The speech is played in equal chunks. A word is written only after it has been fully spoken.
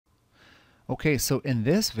Okay, so in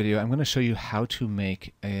this video, I'm going to show you how to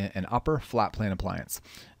make an upper flat plane appliance.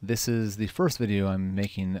 This is the first video I'm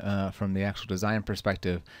making from the actual design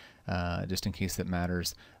perspective, just in case it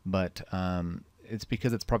matters, but it's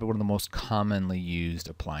because it's probably one of the most commonly used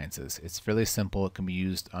appliances. It's fairly simple. It can be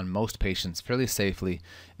used on most patients fairly safely.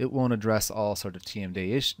 It won't address all sort of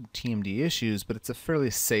TMD issues, but it's a fairly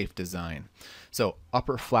safe design. So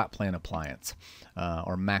upper flat plane appliance,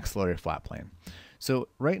 or maxillary flat plane. So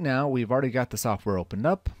right now we've already got the software opened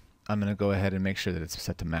up. I'm going to go ahead and make sure that it's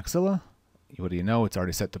set to Maxilla. What do you know? It's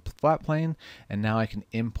already set to flat plane, and now I can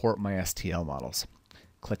import my STL models.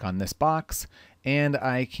 Click on this box and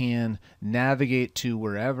I can navigate to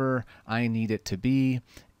wherever I need it to be,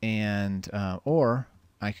 and or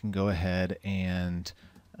I can go ahead and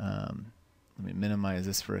let me minimize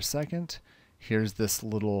this for a second. Here's this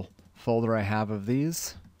little folder I have of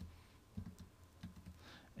these,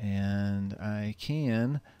 and I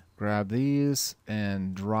can grab these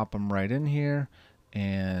and drop them right in here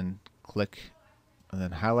and click and then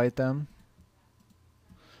highlight them.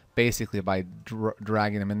 Basically, by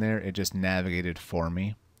dragging them in there, it just navigated for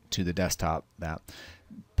me to the desktop. That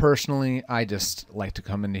personally, I just like to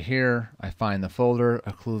come into here. I find the folder,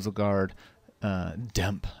 occlusal guard,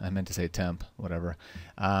 DEMP. I meant to say temp, whatever.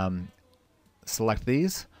 Select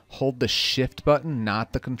these. Hold the shift button,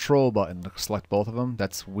 not the control button, to select both of them.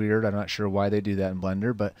 That's weird. I'm not sure why they do that in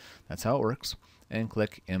Blender, but that's how it works. And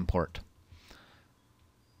click import.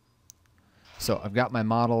 So I've got my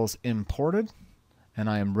models imported, and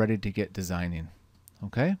I am ready to get designing.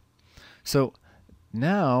 Okay? So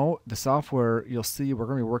now the software, you'll see we're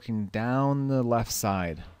going to be working down the left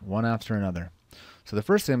side, one after another. So the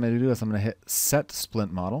first thing I'm going to do is I'm going to hit Set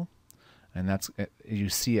Splint Model, and that's, you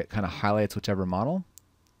see it kind of highlights whichever model.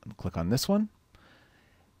 Click on this one.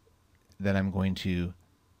 Then I'm going to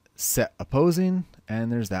set opposing,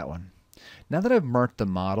 and there's that one. Now that I've marked the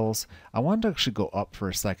models, I want to actually go up for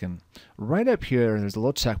a second. Right up here, there's a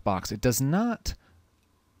little checkbox. It does not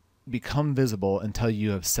become visible until you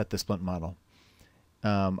have set the splint model.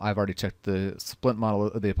 I've already checked the splint model,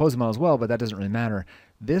 the opposing model as well, but that doesn't really matter.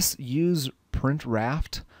 This use print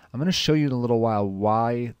raft, I'm going to show you in a little while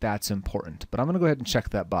why that's important, but I'm going to go ahead and check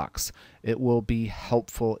that box. It will be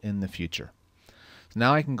helpful in the future. So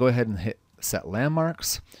now I can go ahead and hit set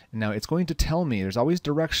landmarks, and now it's going to tell me there's always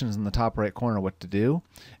directions in the top right corner what to do,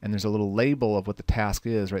 and there's a little label of what the task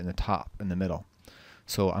is right in the top, in the middle.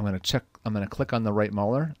 So I'm going to click on the right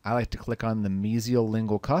molar. I like to click on the mesial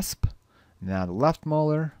lingual cusp, now the left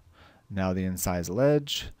molar, now the incisal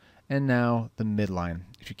edge, and now the midline.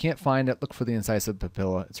 If you can't find it, look for the incisive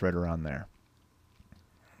papilla. It's right around there.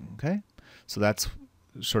 Okay, so that's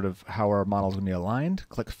sort of how our model is going to be aligned.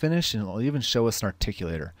 Click finish, and it'll even show us an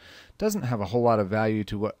articulator. Doesn't have a whole lot of value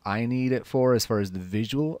to what I need it for as far as the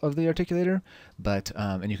visual of the articulator, but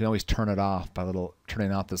and you can always turn it off by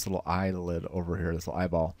turning off this little eyelid over here, this little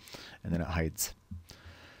eyeball, and then it hides.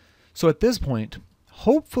 So at this point,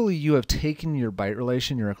 hopefully you have taken your bite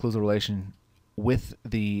relation, your occlusal relation, with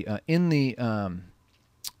the in the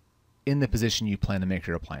position you plan to make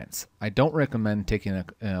your appliance. I don't recommend taking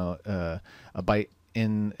a bite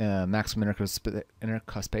in maximum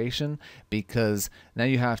intercuspation, because now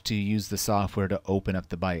you have to use the software to open up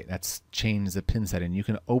the bite. That's changed the pin setting. You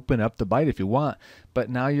can open up the bite if you want, but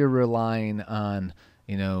now you're relying on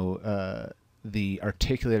the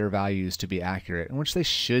articulator values to be accurate, in which they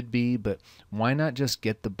should be, but why not just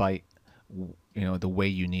get the bite the way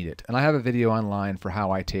you need it? And I have a video online for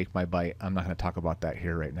how I take my bite. I'm not going to talk about that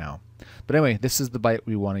here right now. But anyway, this is the bite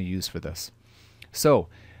we want to use for this. So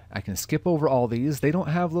I can skip over all these. They don't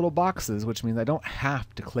have little boxes, which means I don't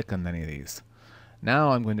have to click on any of these.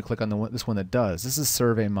 Now I'm going to click on this one that does. This is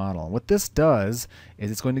survey model. What this does is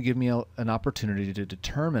it's going to give me an opportunity to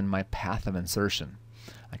determine my path of insertion.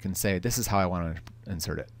 I can say, this is how I want to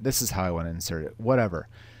insert it. This is how I want to insert it, whatever.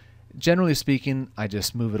 Generally speaking, I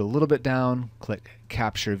just move it a little bit down, click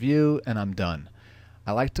capture view, and I'm done.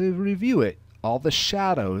 I like to review it. All the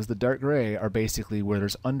shadows, the dark gray, are basically where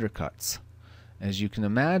there's undercuts. As you can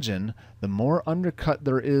imagine, the more undercut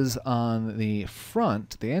there is on the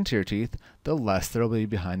front, the anterior teeth, the less there will be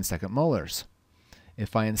behind the second molars.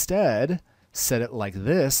 If I instead set it like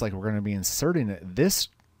this, like we're going to be inserting it this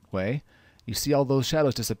way, you see all those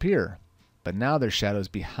shadows disappear. But now there's shadows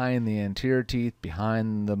behind the anterior teeth,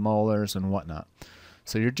 behind the molars and whatnot.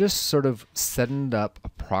 So you're just sort of setting it up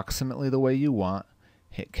approximately the way you want.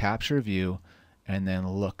 Hit capture view, and then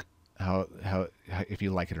look how if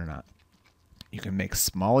you like it or not. You can make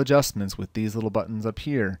small adjustments with these little buttons up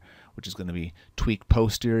here, which is going to be tweak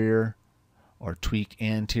posterior or tweak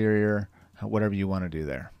anterior, whatever you want to do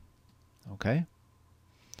there. Okay?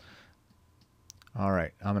 All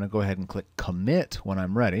right, I'm going to go ahead and click commit when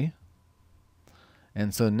I'm ready.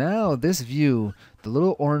 And so now this view, the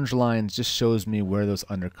little orange lines just shows me where those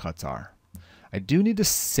undercuts are. I do need to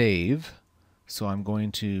save, so I'm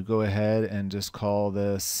going to go ahead and just call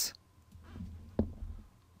this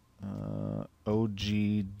OG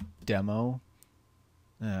demo.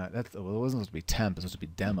 Well, it wasn't supposed to be temp, it was supposed to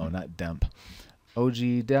be demo, not demp.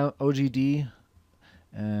 OGD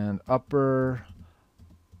and upper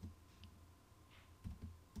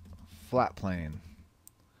flat plane.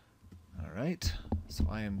 All right, so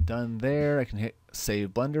I am done there. I can hit save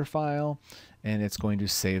Blender file, and it's going to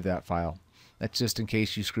save that file. That's just in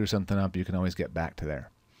case you screw something up, you can always get back to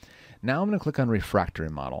there. Now I'm going to click on refractory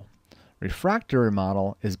model. Refractory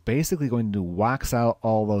model is basically going to wax out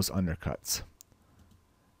all those undercuts.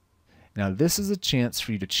 Now this is a chance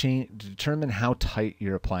for you to determine how tight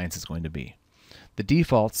your appliance is going to be. The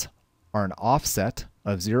defaults are an offset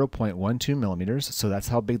of 0.12 millimeters, so that's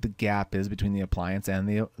how big the gap is between the appliance and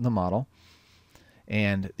the model.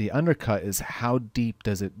 And the undercut is how deep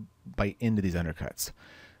does it bite into these undercuts.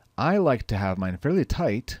 I like to have mine fairly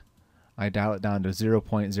tight. I dial it down to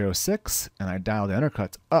 0.06 and I dial the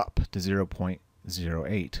undercuts up to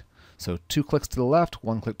 0.08. So 2 clicks to the left,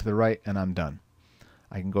 1 click to the right, and I'm done.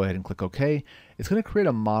 I can go ahead and click OK. It's going to create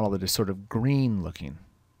a model that is sort of green looking.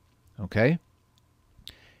 Okay?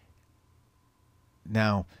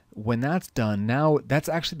 Now, when that's done, now that's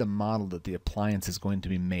actually the model that the appliance is going to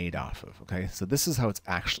be made off of. Okay? So this is how it's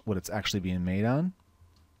actually what it's actually being made on.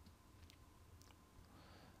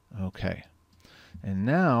 Okay. And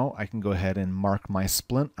now I can go ahead and mark my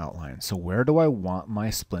splint outline. So where do I want my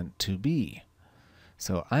splint to be?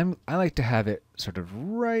 So I like to have it sort of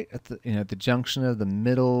right at the at the junction of the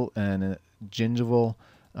middle and gingival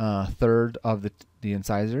third of the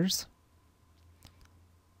incisors.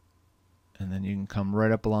 And then you can come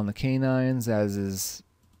right up along the canines, as is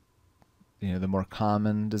the more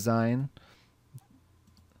common design.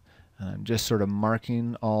 And I'm just sort of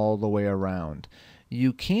marking all the way around.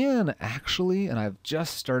 You can actually, and I've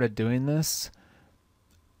just started doing this,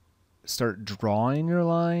 start drawing your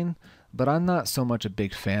line, but I'm not so much a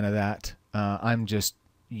big fan of that. I'm just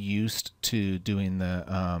used to doing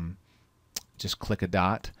the just click a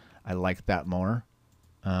dot. I like that more.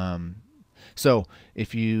 So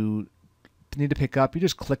if you need to pick up, you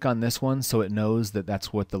just click on this one so it knows that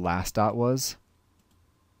that's what the last dot was.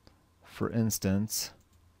 For instance,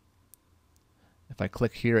 if I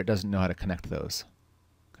click here, it doesn't know how to connect those.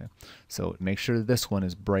 Okay. So make sure that this one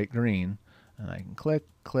is bright green, and I can click,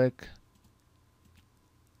 click.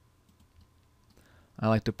 I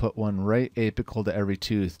like to put one right apical to every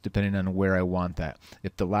tooth, depending on where I want that.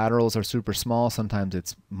 If the laterals are super small, sometimes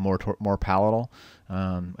it's more palatal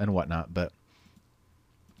and whatnot, but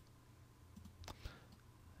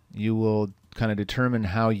you will kind of determine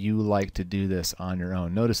how you like to do this on your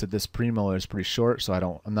own. Notice that this premolar is pretty short, so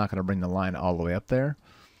I'm not going to bring the line all the way up there.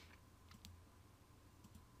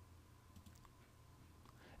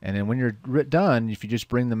 And then when you're done, if you just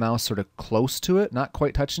bring the mouse sort of close to it, not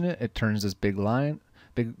quite touching it, it turns this big line,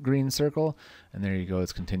 big green circle, and there you go,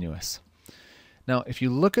 it's continuous. Now, if you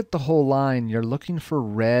look at the whole line, you're looking for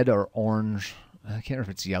red or orange, I can't remember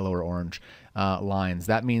if it's yellow or orange, lines.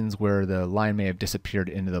 That means where the line may have disappeared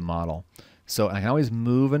into the model. So I can always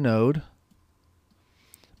move a node,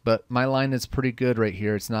 but my line is pretty good right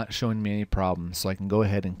here. It's not showing me any problems, so I can go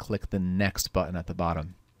ahead and click the next button at the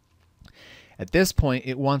bottom. At this point,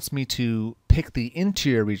 it wants me to pick the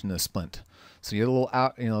interior region of the splint. So you get a little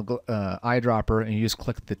eyedropper, and you just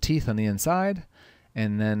click the teeth on the inside,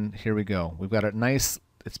 and then here we go. We've got a nice,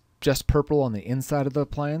 it's just purple on the inside of the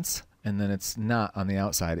appliance, and then it's not on the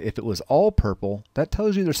outside. If it was all purple, that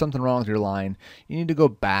tells you there's something wrong with your line. You need to go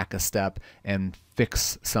back a step and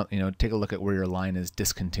fix something, take a look at where your line is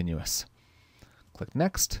discontinuous. Click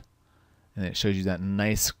next, and it shows you that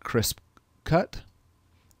nice crisp cut.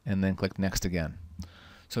 And then click next again.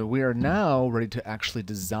 So we are now ready to actually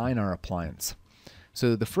design our appliance.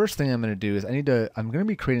 So the first thing I'm going to do is I'm going to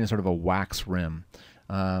be creating sort of a wax rim.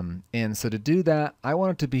 And so to do that, I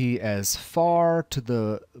want it to be as far to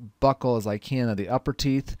the buccal as I can of the upper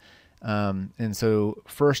teeth. And so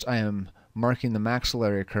first I am marking the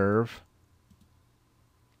maxillary curve.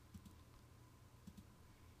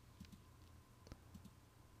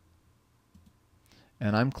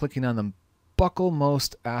 And I'm clicking on the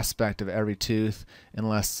buccal-most aspect of every tooth,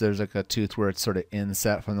 unless there's like a tooth where it's sort of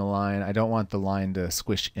inset from the line. I don't want the line to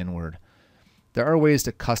squish inward. There are ways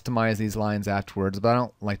to customize these lines afterwards, but I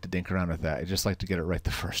don't like to dink around with that. I just like to get it right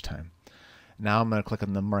the first time. Now I'm going to click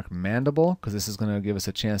on the mark mandible, because this is going to give us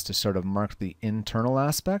a chance to sort of mark the internal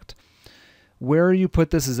aspect. Where you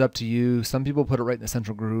put this is up to you. Some people put it right in the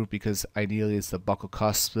central groove because ideally it's the buckle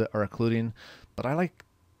cusps that are occluding, but I like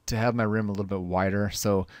to have my rim a little bit wider,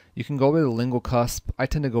 so you can go with the lingual cusp. I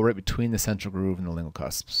tend to go right between the central groove and the lingual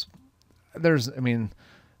cusps.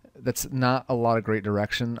 That's not a lot of great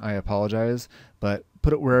direction. I apologize, but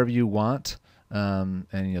put it wherever you want, and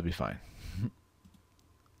you'll be fine.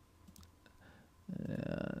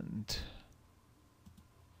 And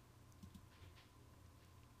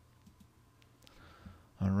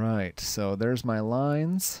all right, so there's my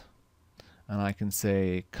lines, and I can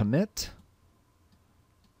say commit.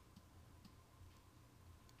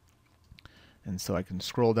 And so I can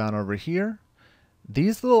scroll down over here.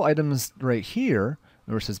 These little items right here,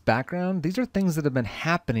 where it says background, these are things that have been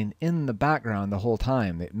happening in the background the whole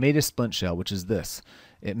time. It made a splint shell, which is this.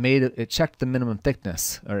 It checked the minimum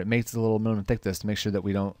thickness, or it makes a little minimum thickness to make sure that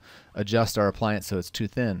we don't adjust our appliance so it's too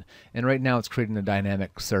thin. And right now it's creating a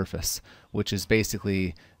dynamic surface, which is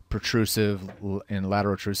basically protrusive and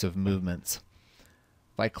lateral protrusive movements.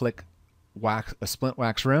 If I click a splint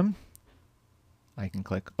wax rim, I can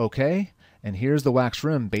click OK, and here's the wax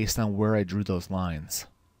rim based on where I drew those lines.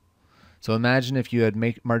 So imagine if you had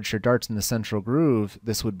merged your darts in the central groove,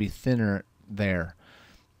 this would be thinner there.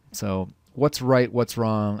 So what's right, what's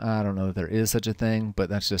wrong? I don't know if there is such a thing, but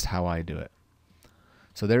that's just how I do it.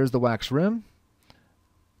 So there's the wax rim.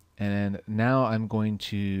 And now I'm going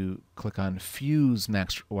to click on Fuse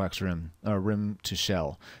Wax Rim, Rim to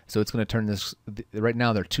Shell. So it's going to turn this, right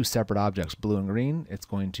now they're two separate objects, blue and green. It's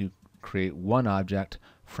going to create one object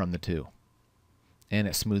from the two. And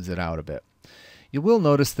it smooths it out a bit. You will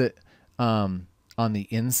notice that on the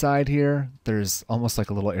inside here, there's almost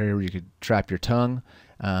like a little area where you could trap your tongue.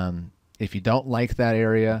 If you don't like that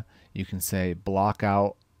area, you can say block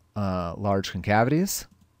out large concavities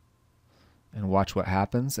and watch what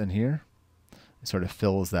happens in here. It sort of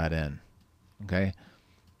fills that in. Okay.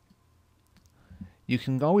 You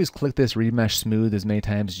can always click this remesh smooth as many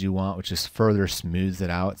times as you want, which just further smooths it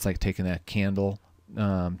out. It's like taking a candle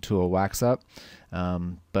to a wax up.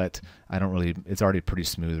 But I don't really, it's already pretty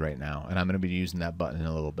smooth right now, and I'm going to be using that button in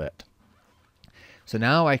a little bit. So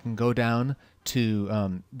now I can go down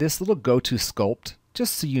to this little go to sculpt,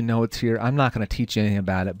 just so you know it's here. I'm not going to teach you anything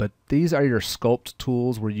about it, but these are your sculpt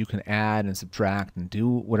tools where you can add and subtract and do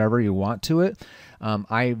whatever you want to it.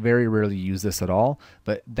 I very rarely use this at all,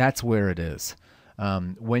 but that's where it is.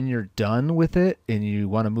 When you're done with it and you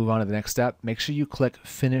want to move on to the next step, make sure you click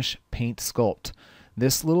Finish Paint Sculpt.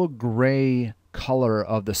 This little gray color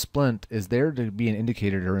of the splint is there to be an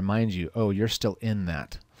indicator to remind you, oh, you're still in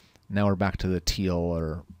that. Now we're back to the teal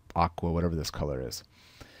or aqua, whatever this color is.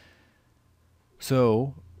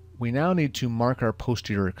 So we now need to mark our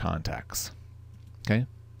posterior contacts. Okay.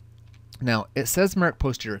 Now it says mark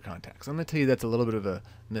posterior contacts. I'm going to tell you that's a little bit of a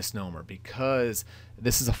misnomer because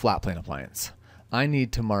this is a flat plane appliance. I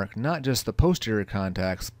need to mark not just the posterior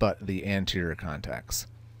contacts, but the anterior contacts.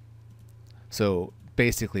 So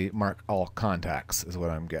basically mark all contacts is what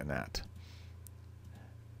I'm getting at.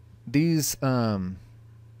 These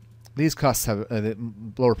cusps have, the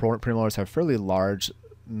lower premolars have fairly large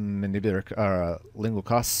mandibular lingual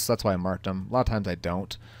cusps. That's why I marked them. A lot of times I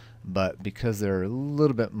don't, but because they're a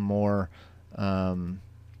little bit more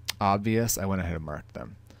obvious, I went ahead and marked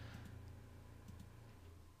them.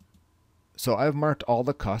 So I've marked all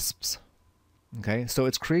the cusps. Okay, so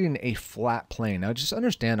it's creating a flat plane. Now just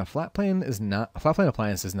understand, a flat plane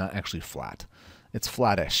appliance is not actually flat. It's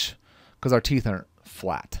flattish because our teeth aren't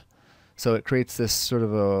flat. So it creates this sort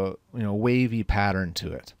of a wavy pattern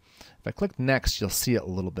to it. If I click next, you'll see it a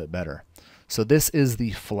little bit better. So this is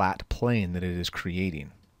the flat plane that it is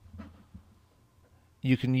creating.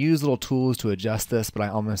 You can use little tools to adjust this, but I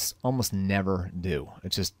almost never do.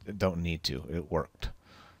 It just don't need to. It worked.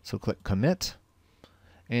 So click commit,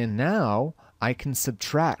 and now I can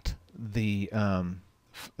subtract the right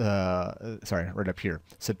up here,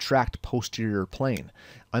 subtract posterior plane.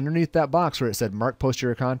 Underneath that box where it said mark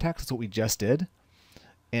posterior contacts, that's what we just did.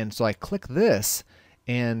 And so I click this,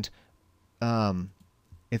 and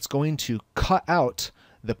it's going to cut out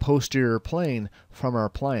the posterior plane from our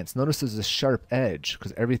appliance. Notice there's a sharp edge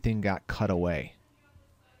because everything got cut away.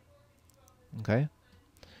 Okay.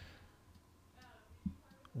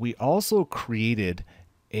 We also created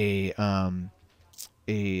a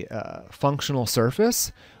functional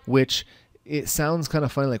surface, which it sounds kind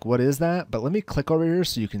of funny, like what is that? But let me click over here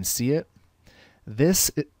so you can see it.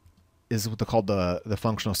 This is what they call the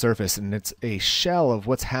functional surface, and it's a shell of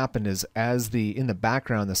what's happened is in the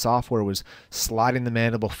background, the software was sliding the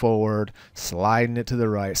mandible forward, sliding it to the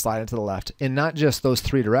right, sliding it to the left, and not just those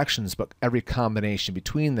three directions, but every combination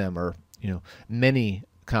between them, or many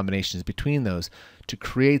combinations between those to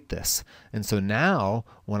create this. And so now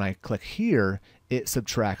when I click here, it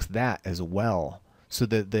subtracts that as well. So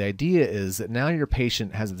the idea is that now your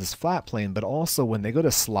patient has this flat plane, but also when they go to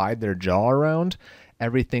slide their jaw around,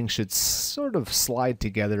 everything should sort of slide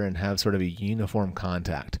together and have sort of a uniform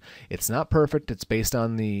contact. It's not perfect. It's based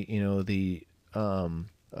on the, the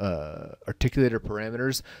articulator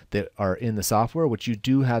parameters that are in the software, which you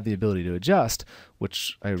do have the ability to adjust,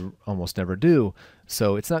 which I almost never do.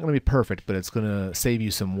 So it's not going to be perfect, but it's going to save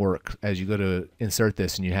you some work as you go to insert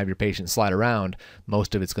this and you have your patient slide around.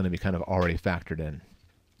 Most of it's going to be kind of already factored in.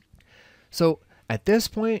 So at this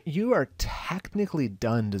point, you are technically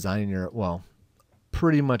done designing your, well,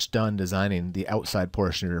 pretty much done designing the outside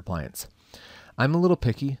portion of your appliance. I'm a little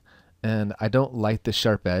picky and I don't like the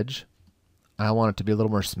sharp edge. I want it to be a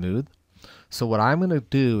little more smooth. So what I'm going to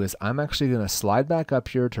do is I'm actually going to slide back up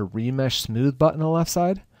here to remesh smooth button on the left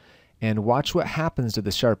side and watch what happens to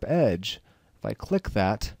the sharp edge. If I click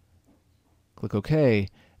that, click OK,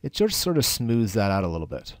 it just sort of smooths that out a little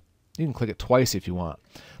bit. You can click it twice if you want.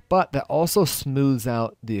 But that also smooths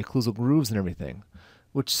out the occlusal grooves and everything,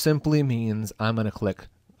 which simply means I'm going to click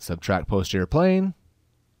subtract posterior plane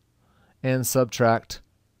and subtract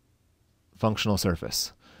functional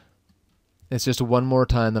surface. It's just one more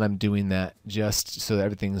time that I'm doing that just so that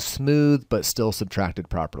everything's smooth but still subtracted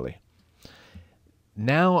properly.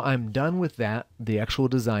 Now I'm done with that, the actual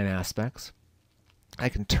design aspects. I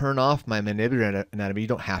can turn off my mandibular anatomy. You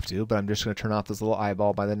don't have to, but I'm just going to turn off this little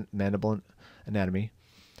eyeball by the mandible anatomy.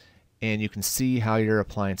 And you can see how your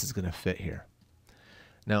appliance is going to fit here.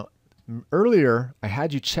 Now, earlier I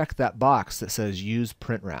had you check that box that says use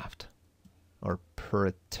print raft or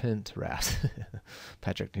print raft.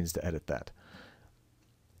 Patrick needs to edit that.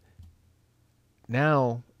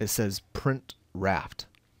 Now it says print raft.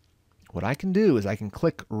 What I can do is I can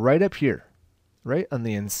click right up here, right on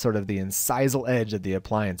the sort of the incisal edge of the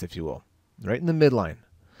appliance, if you will, right in the midline.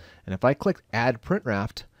 And if I click add print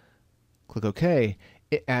raft, click OK,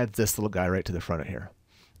 it adds this little guy right to the front of here.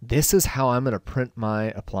 This is how I'm going to print my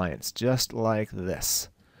appliance, just like this.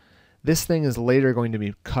 This thing is later going to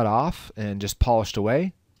be cut off and just polished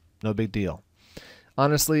away. No big deal.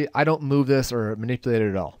 Honestly, I don't move this or manipulate it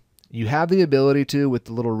at all. You have the ability to with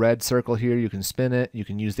the little red circle here. You can spin it. You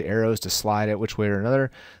can use the arrows to slide it which way or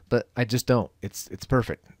another, but I just don't. It's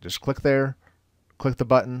perfect. Just click there, click the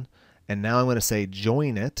button, and now I'm going to say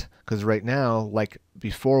join it, because right now, like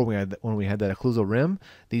before when we had that occlusal rim,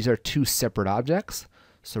 these are two separate objects.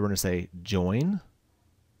 So we're going to say join.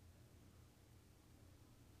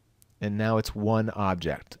 And now it's one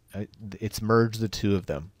object. It's merged the two of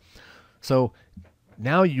them. So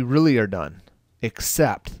now you really are done,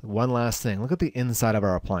 except one last thing. Look at the inside of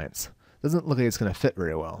our appliance. Doesn't look like it's going to fit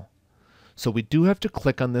very well. So we do have to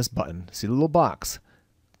click on this button. See the little box?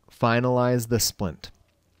 Finalize the splint.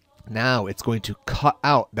 Now it's going to cut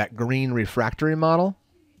out that green refractory model.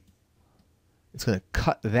 It's going to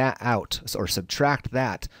cut that out or subtract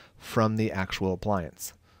that from the actual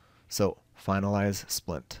appliance. So finalize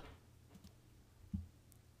splint.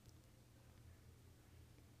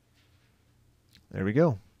 There we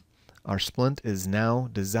go. Our splint is now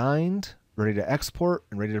designed, ready to export,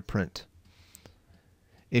 and ready to print.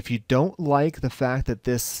 If you don't like the fact that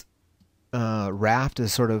this raft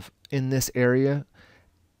is sort of in this area,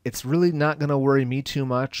 it's really not going to worry me too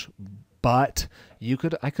much, but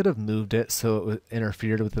I could have moved it so it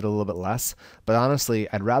interfered with it a little bit less. But honestly,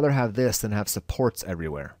 I'd rather have this than have supports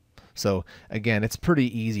everywhere. So again, it's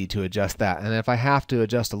pretty easy to adjust that. And if I have to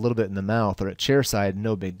adjust a little bit in the mouth or at chair side,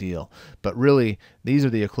 no big deal. But really, these are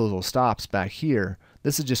the occlusal stops back here.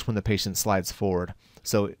 This is just when the patient slides forward.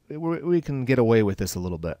 So we can get away with this a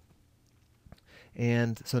little bit.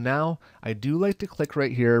 And so now I do like to click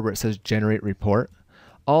right here where it says generate report.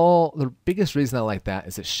 The biggest reason I like that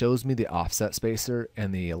is it shows me the offset spacer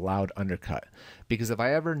and the allowed undercut. Because if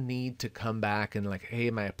I ever need to come back and like, hey,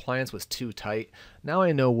 my appliance was too tight, now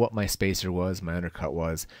I know what my spacer was, my undercut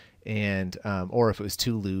was, and or if it was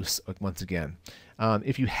too loose, once again.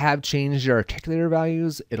 If you have changed your articulator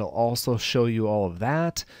values, it'll also show you all of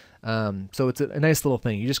that. So it's a nice little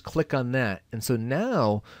thing. You just click on that. And so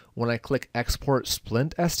now when I click export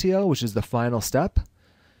splint STL, which is the final step,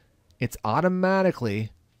 it's automatically,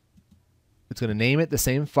 it's going to name it the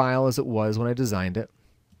same file as it was when I designed it,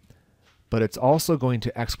 but it's also going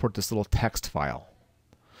to export this little text file.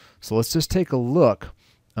 So let's just take a look.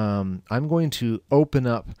 I'm going to open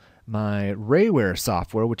up my Rayware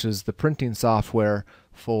software, which is the printing software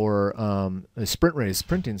for SprintRay's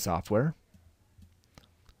printing software.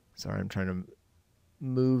 Sorry, I'm trying to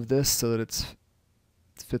move this so that it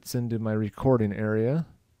fits into my recording area.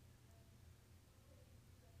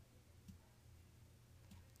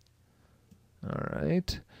 All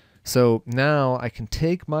right. So now I can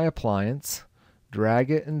take my appliance,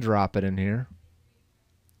 drag it and drop it in here.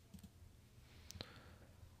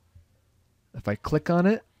 If I click on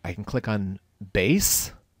it, I can click on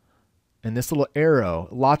base, and this little arrow,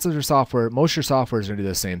 lots of your software, most of your software is going to do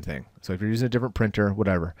the same thing. So if you're using a different printer,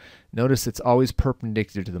 whatever, notice it's always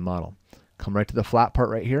perpendicular to the model. Come right to the flat part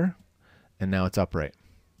right here, and now it's upright.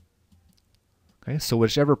 Okay, so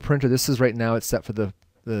whichever printer this is right now, it's set for the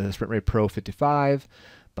SprintRay Pro 55,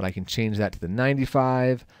 but I can change that to the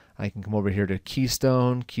 95. I can come over here to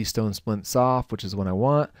Keystone Splint Soft, which is what I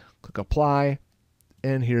want. Click Apply,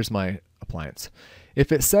 and here's my appliance.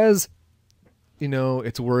 If it says, you know,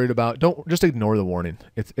 it's worried about, don't just ignore the warning.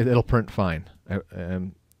 It'll print fine.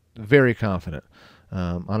 I'm very confident.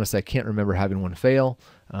 Honestly, I can't remember having one fail.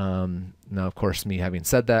 Now, of course, me having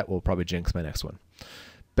said that will probably jinx my next one.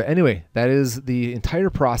 But anyway, that is the entire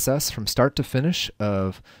process from start to finish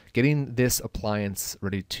of getting this appliance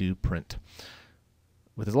ready to print.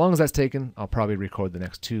 With as long as that's taken, I'll probably record the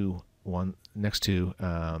next two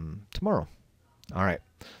tomorrow. All right.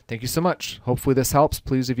 Thank you so much. Hopefully this helps.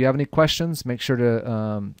 Please, if you have any questions, make sure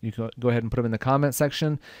to you go ahead and put them in the comment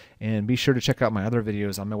section, and be sure to check out my other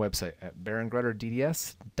videos on my website at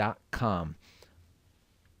barongrutterdds.com.